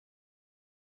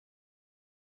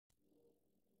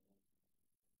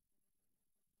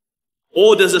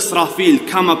Orders Israfil,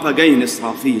 come up again,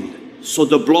 Israfil. So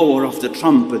the blower of the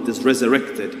trumpet is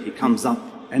resurrected. He comes up.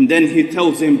 And then he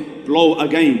tells him, blow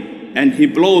again. And he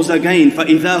blows again.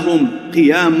 فَإِذَا هُمْ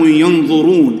قِيَامٌ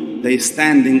يَنْظُرُونَ. They're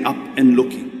standing up and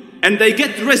looking. And they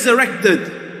get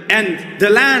resurrected. And the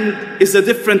land is a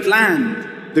different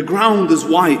land. The ground is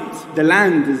white. The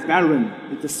land is barren.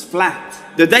 It is flat.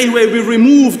 The day where we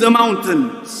remove the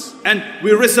mountains and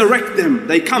we resurrect them,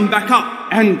 they come back up.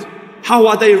 And how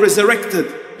are they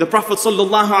resurrected? The Prophet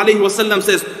ﷺ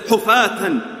says,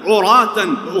 حُفَاةً عُرَاةً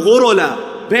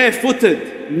غُرُلًا,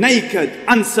 barefooted, naked,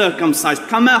 uncircumcised.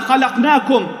 كَمَا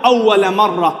خَلَقْنَاكُمْ أَوَّلَ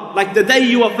مَرَّةٍ, like the day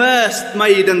you were first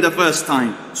made in the first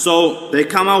time. So they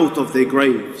come out of their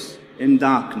graves in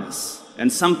darkness.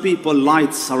 And some people,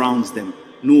 light surrounds them.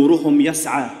 نُورُهُمْ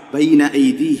يَسْعَى بَيْنَ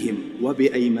أَيْدِيهِمْ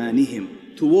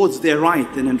وَبِأَيْمَانِهِمْ. Towards their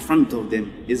right and in front of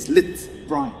them is lit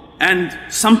bright. And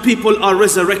some people are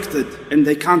resurrected and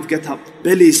they can't get up.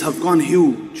 Bellies have gone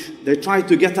huge. They try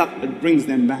to get up, it brings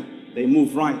them back. They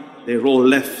move right, they roll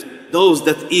left. Those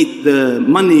that eat the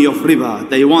money of riba,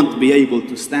 they won't be able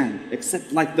to stand,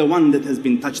 except like the one that has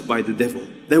been touched by the devil.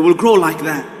 They will grow like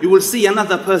that. You will see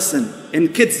another person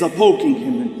and kids are poking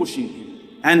him and pushing him.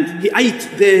 And he ate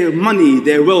their money,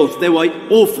 their wealth. They were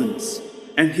orphans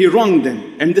and he wronged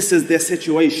them. And this is their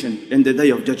situation in the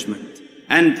day of judgment.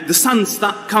 And the sun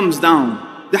comes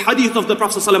down. The hadith of the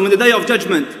Prophet ﷺ, in the day of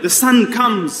judgment, the sun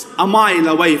comes a mile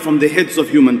away from the heads of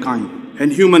humankind.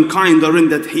 And humankind are in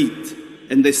that heat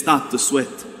and they start to sweat.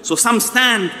 So some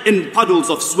stand in puddles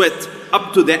of sweat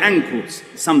up to their ankles,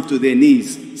 some to their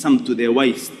knees, some to their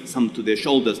waist, some to their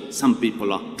shoulders. Some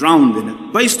people are drowned in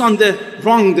it based on the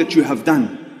wrong that you have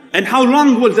done. And how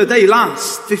long will the day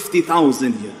last?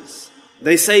 50,000 years.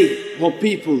 They say, oh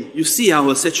people, you see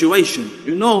our situation,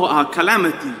 you know our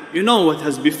calamity, you know what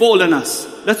has befallen us.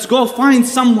 Let's go find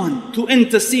someone to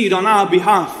intercede on our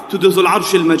behalf to the Dhul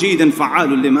Arsh al-Majid and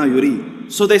Fa'alul lima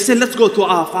yurid. So they say, let's go to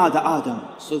our father Adam.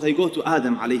 So they go to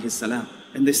Adam alayhi salam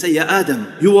and they say, Ya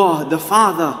Adam, you are the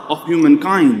father of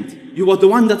humankind. You are the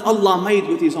one that Allah made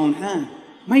with his own hand.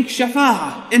 Make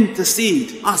shafa'ah,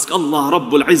 intercede, ask Allah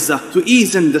Rabbul Izzah to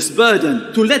ease in this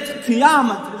burden, to let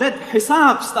Qiyamah, let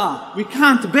Hisab start. We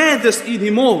can't bear this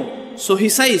anymore. So he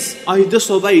says, I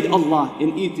disobeyed Allah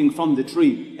in eating from the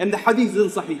tree. And the hadith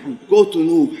is in Sahih. Go to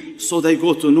Nuh. So they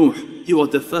go to Nuh. You are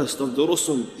the first of the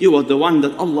Rusul. You are the one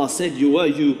that Allah said you were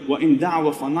in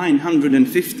da'wah for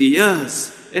 950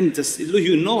 years. Intercede.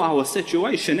 You know our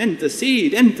situation.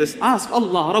 Intercede. Ask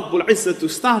Allah Rabbul Izzah to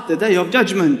start the day of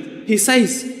judgment. He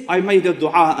says, I made a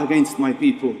dua against my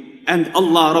people. And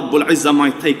Allah Rabbul Izzah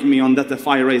might take me on that if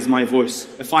I raise my voice.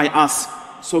 If I ask.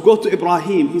 So go to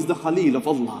Ibrahim, he's the Khalil of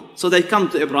Allah. So they come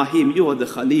to Ibrahim, you are the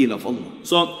Khalil of Allah.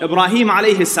 So Ibrahim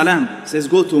alayhi salam says,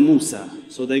 go to Musa.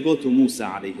 So they go to Musa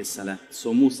alayhi salam.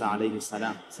 So Musa alayhi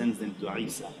salam sends them to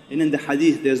Isa. And in the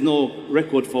hadith, there's no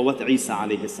record for what Isa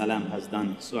alayhi salam has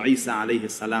done. So Isa alayhi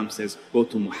salam says, go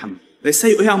to Muhammad. They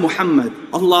say, oh, Ya Muhammad,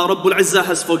 Allah Rabbul Izzah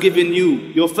has forgiven you.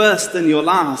 Your first and your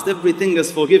last, everything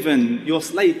is forgiven. Your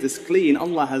slate is clean,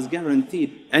 Allah has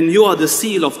guaranteed. And you are the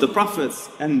seal of the prophets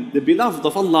and the beloved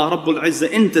of Allah Rabbul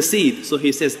Izzah. Intercede. So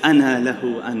he says, Ana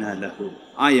lahu, ana lahu.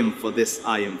 I am for this,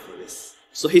 I am for this.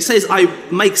 So he says, I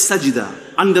make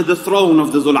sajda under the throne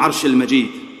of the Dhul Arsh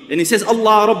al-Majid. And he says,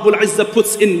 Allah Rabbul Izzah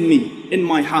puts in me, in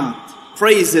my heart,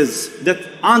 phrases that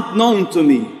aren't known to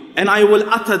me. And I will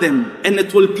utter them and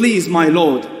it will please my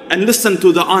Lord. And listen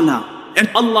to the honor. And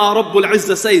Allah Rabbul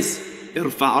Izzah says,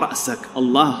 Irfa' ra'sak,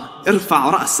 Allah,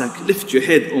 irfa' ra'sak, lift your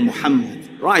head, O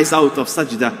Muhammad. Rise out of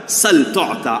sajda, sal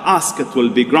tu'ta, ask it will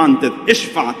be granted.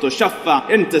 Ishfa' tushaffa,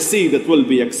 intercede, it will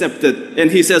be accepted.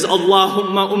 And he says,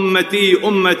 Allahumma ummati,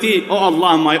 ummati, oh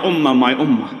Allah, my ummah, my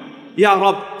ummah. Ya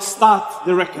Rabb, start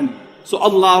the reckoning. So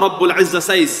Allah Rabbul Izzah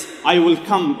says, I will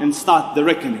come and start the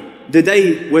reckoning. The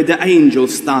day where the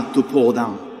angels start to pour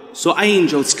down. So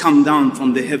angels come down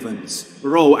from the heavens,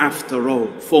 row after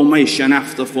row, formation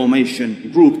after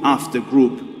formation, group after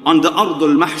group, on the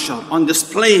Ardul Mahshar, on this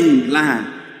plain land.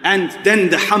 And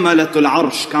then the Hamalatul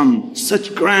Arsh come,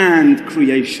 such grand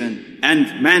creation.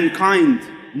 And mankind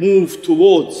move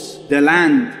towards the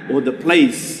land or the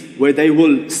place where they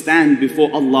will stand before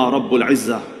Allah Rabbul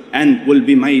Izzah and will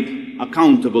be made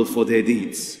accountable for their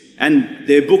deeds. And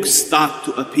their books start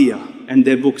to appear and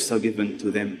their books are given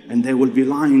to them. And they will be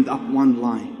lined up one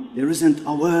line. There isn't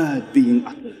a word being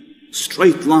uttered.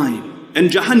 Straight line.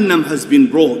 And Jahannam has been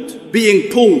brought,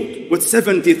 being pulled with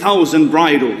 70,000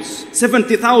 bridles,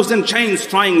 70,000 chains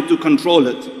trying to control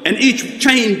it. And each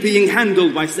chain being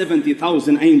handled by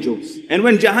 70,000 angels. And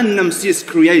when Jahannam sees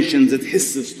creations, it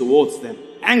hisses towards them.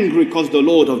 angry because the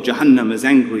Lord of Jahannam is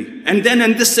angry. And then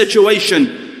in this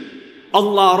situation,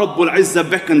 Allah Rabbul Izzah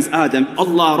beckons Adam.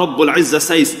 Allah Rabbul Izzah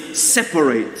says,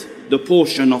 separate the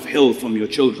portion of hell from your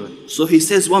children. So he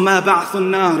says, وَمَا بَعْثُ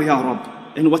النَّارِ يَا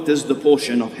رَبِّ. And what is the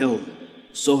portion of hell?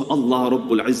 So Allah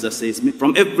Rabbul Izzah says,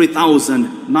 from every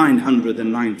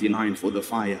 1,999 for the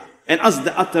fire. And as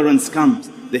the utterance comes,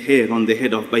 the hair on the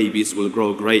head of babies will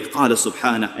grow grey. قال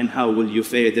سبحانه, and how will you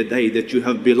fare the day that you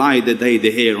have belied the day the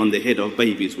hair on the head of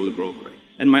babies will grow grey.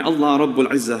 And may Allah Rabbul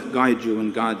Izzah guide you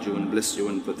and guard you and bless you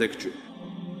and protect you.